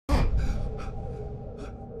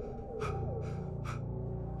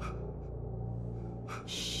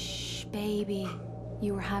Baby,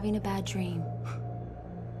 you were having a bad dream.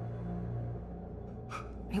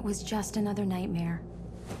 It was just another nightmare.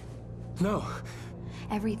 No.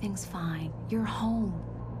 Everything's fine. You're home.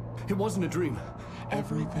 It wasn't a dream.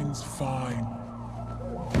 Everything's fine.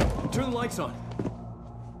 Turn the lights on.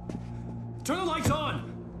 Turn the lights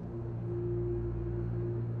on!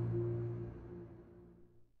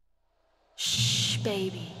 Shh,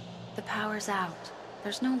 baby. The power's out.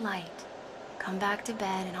 There's no light. Come back to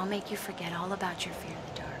bed and I'll make you forget all about your fear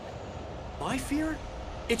of the dark. My fear?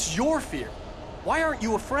 It's your fear. Why aren't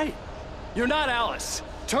you afraid? You're not Alice.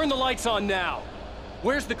 Turn the lights on now.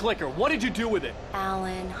 Where's the clicker? What did you do with it?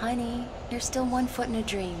 Alan, honey, you're still 1 foot in a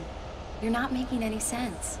dream. You're not making any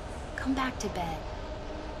sense. Come back to bed.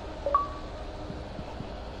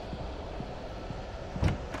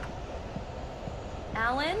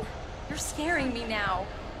 Alan, you're scaring me now.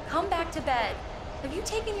 Come back to bed. Have you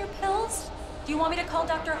taken your pills? Do you want me to call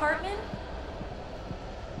Dr. Hartman?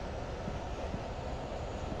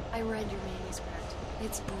 I read your manuscript.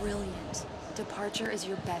 It's brilliant. Departure is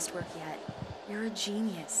your best work yet. You're a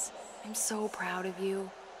genius. I'm so proud of you.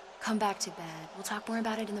 Come back to bed. We'll talk more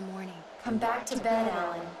about it in the morning. Come back to bed,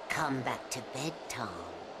 Alan. Come back to bed, Tom.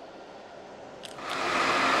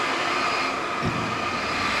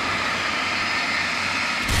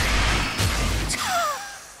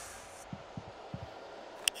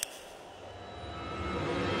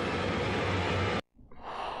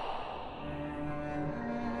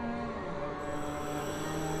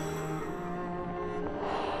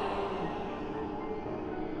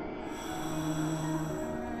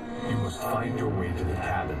 Find your way to the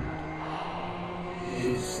cabin.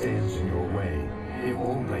 It stands in your way. It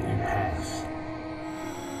won't let you pass.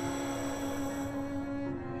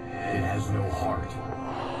 It has no heart.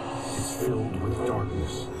 It's filled with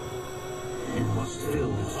darkness. You must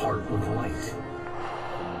fill its heart with light.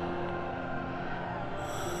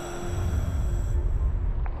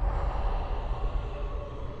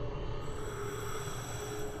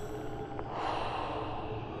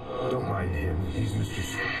 Don't mind him. He's Mr.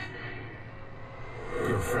 Scott.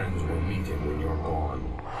 Your friends will meet him when you're gone.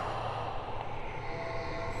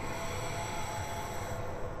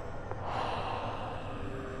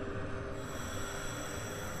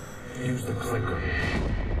 Use the clicker.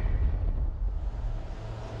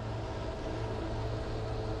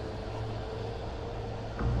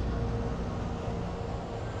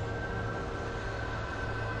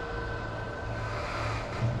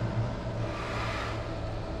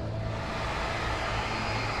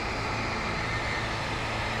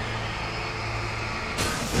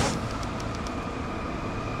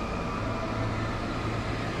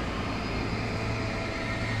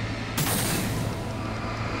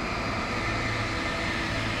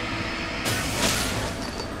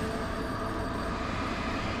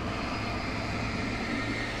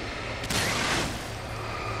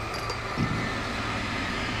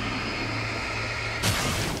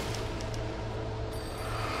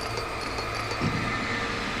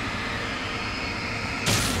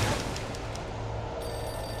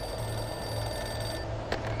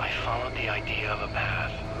 Followed the idea of a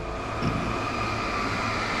path.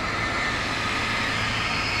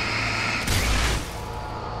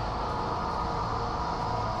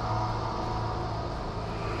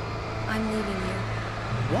 I'm leaving you.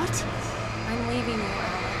 What? I'm leaving you,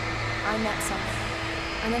 Alan. I met someone.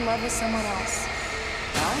 I'm in love with someone else.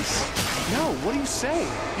 Alice? No, what are you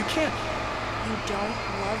saying? You can't... You don't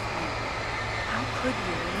love me. How could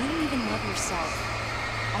you? You don't even love yourself.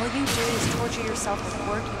 All you do is torture yourself with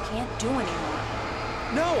work you can't do anymore.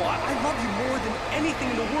 No, I love you more than anything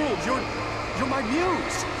in the world. You're my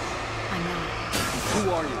muse. I'm not. Who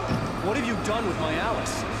are you? What have you done with my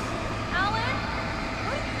Alice? Alan?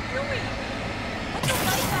 What are you doing? Put the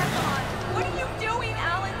light back on! What are you doing,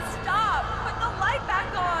 Alan? Stop! Put the light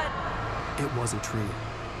back on! It wasn't true.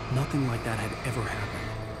 Nothing like that had ever happened.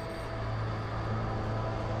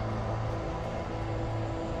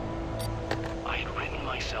 I had written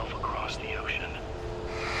myself across the ocean.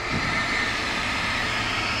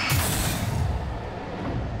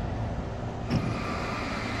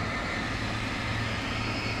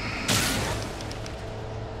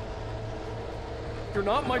 You're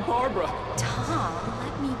not my Barbara. Tom,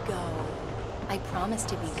 let me go. I promise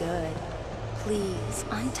to be good. Please,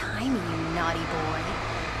 untie me, you naughty boy.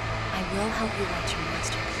 I will help you write your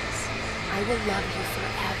masterpiece. I will love you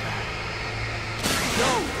forever.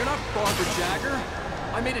 No, you're not Barbara Jagger.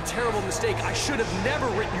 I made a terrible mistake. I should have never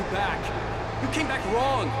written you back. You came back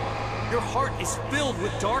wrong. Your heart is filled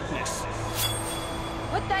with darkness.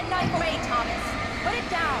 Put that knife away, Thomas! Put it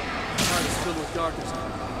down! My heart is filled with darkness.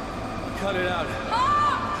 Cut it out.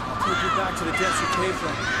 Mom! Take you back to the depths you came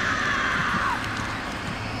from.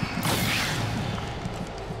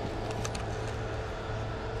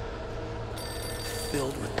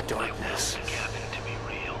 Filled with darkness. I want the cabin to be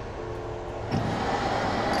real.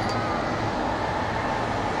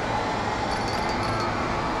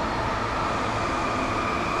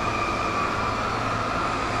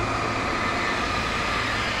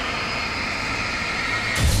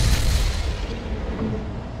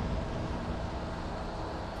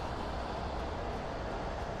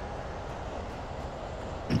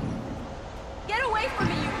 Get away from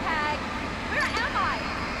me, you hag! Where am I?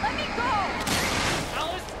 Let me go!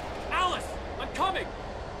 Alice! Alice! I'm coming!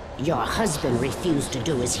 Your husband refused to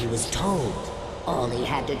do as he was told. All he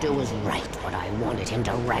had to do was write what I wanted him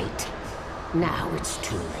to write. Now it's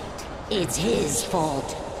too late. It's his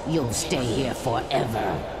fault. You'll stay here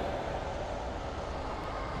forever.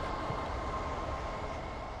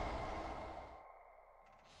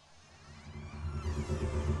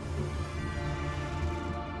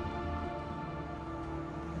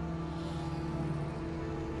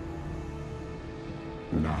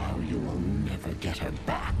 Now you will never get her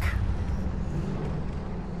back.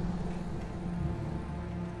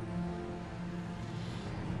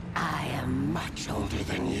 I am much older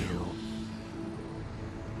than you.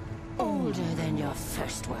 Older than your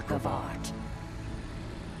first work of art.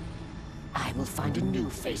 I will find a new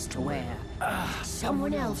face to wear.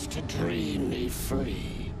 Someone else to dream me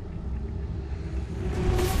free.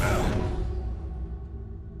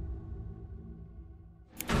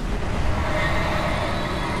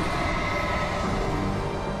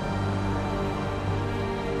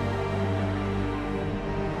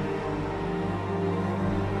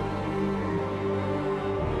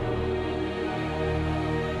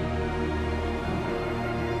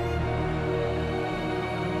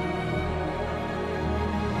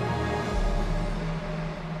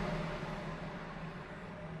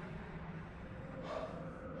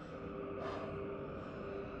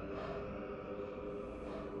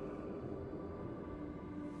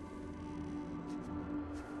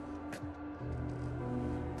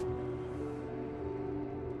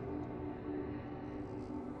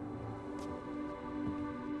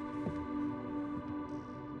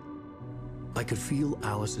 I could feel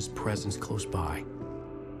Alice's presence close by.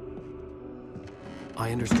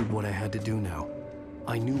 I understood what I had to do now.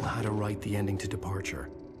 I knew how to write the ending to Departure.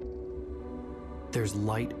 There's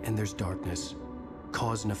light and there's darkness.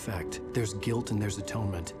 Cause and effect. There's guilt and there's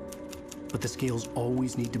atonement. But the scales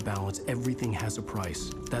always need to balance. Everything has a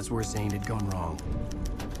price. That's where Zane had gone wrong.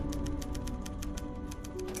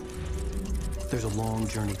 There's a long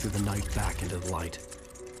journey through the night back into the light.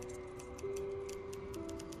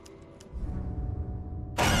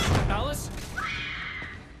 Alice?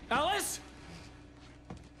 Alice?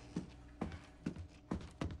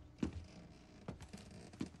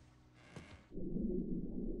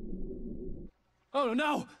 Oh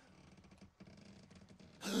no!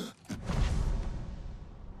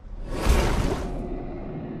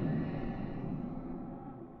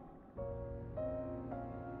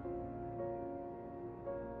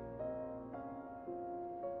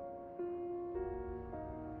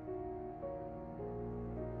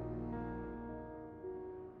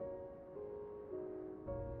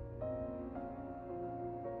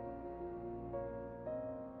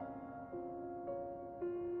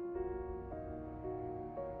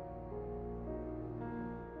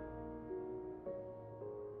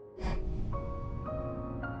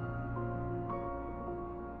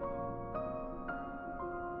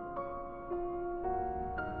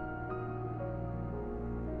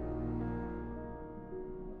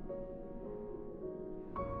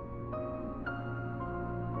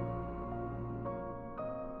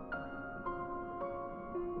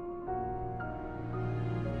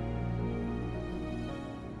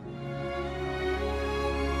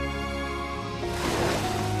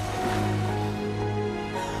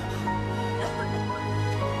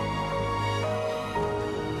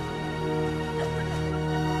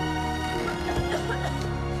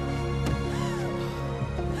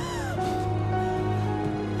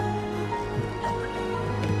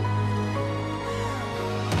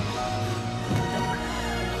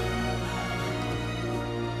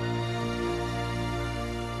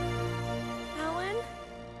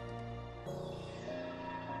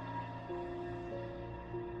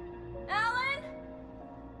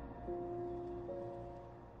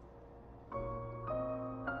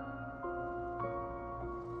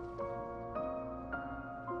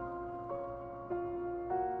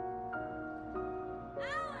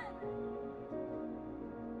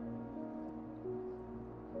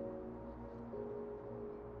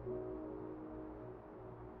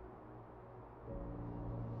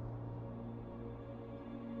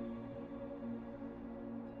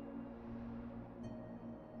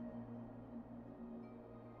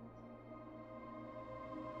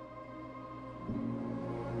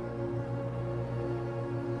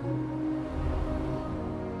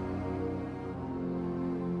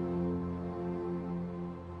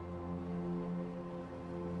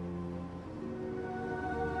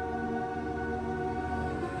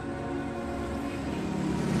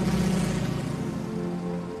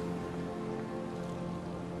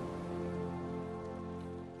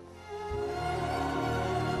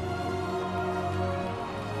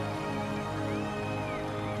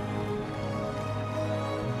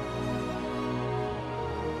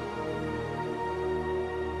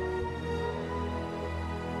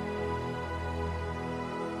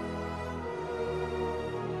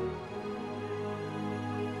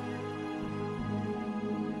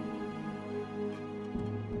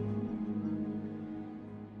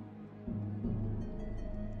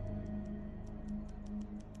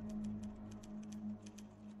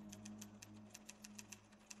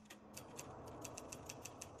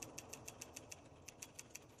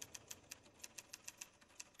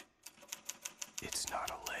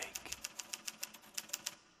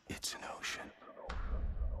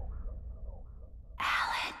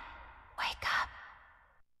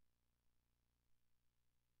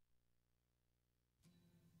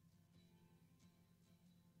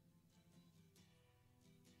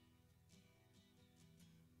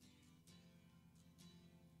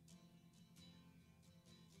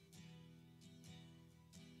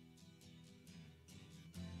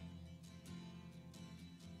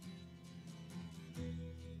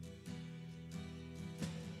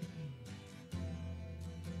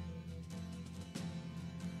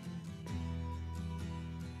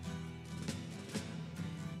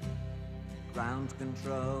 Ground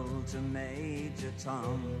control to Major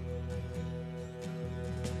Tom.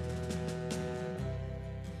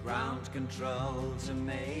 Ground control to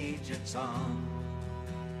Major Tom.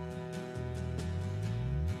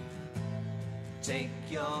 Take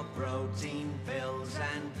your protein pills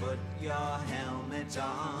and put your helmet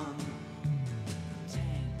on. 10.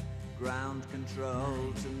 Ground control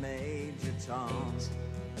 9, to Major Tom.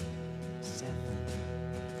 8, 7,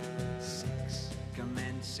 6.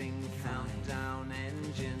 Commencing 5, countdown,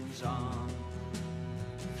 engines on.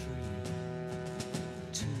 3,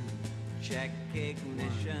 2. Check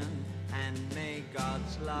ignition 1, and may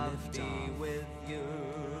God's love be off with you.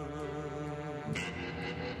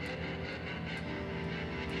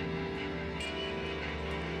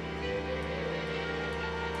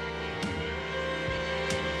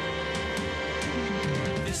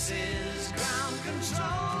 This is ground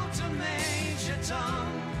control to Major Tom.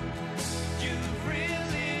 You've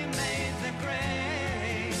really made the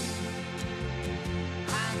grade,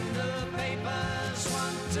 and the papers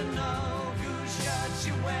want to know whose shirts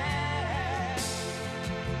you wear.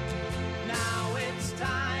 Now it's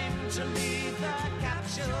time to leave the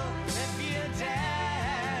capsule if you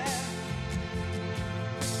dare.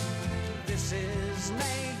 This is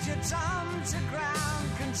Major Tom to ground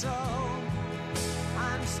control.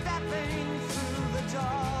 I'm stepping through